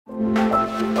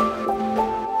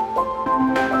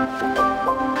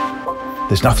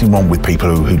There's nothing wrong with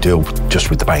people who deal just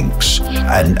with the banks,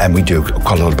 and we do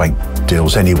quite a lot of bank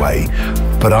deals anyway,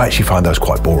 but I actually find those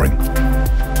quite boring.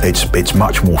 It's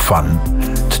much more fun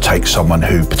to take someone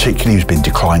who, particularly who's been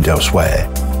declined elsewhere,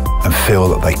 and feel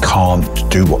that they can't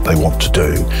do what they want to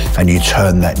do, and you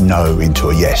turn that no into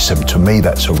a yes. And to me,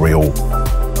 that's a real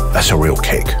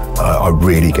kick. I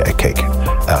really get a kick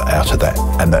out of that,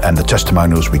 and the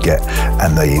testimonials we get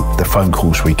and the phone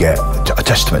calls we get, a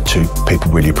testament to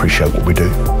people really appreciate what we do.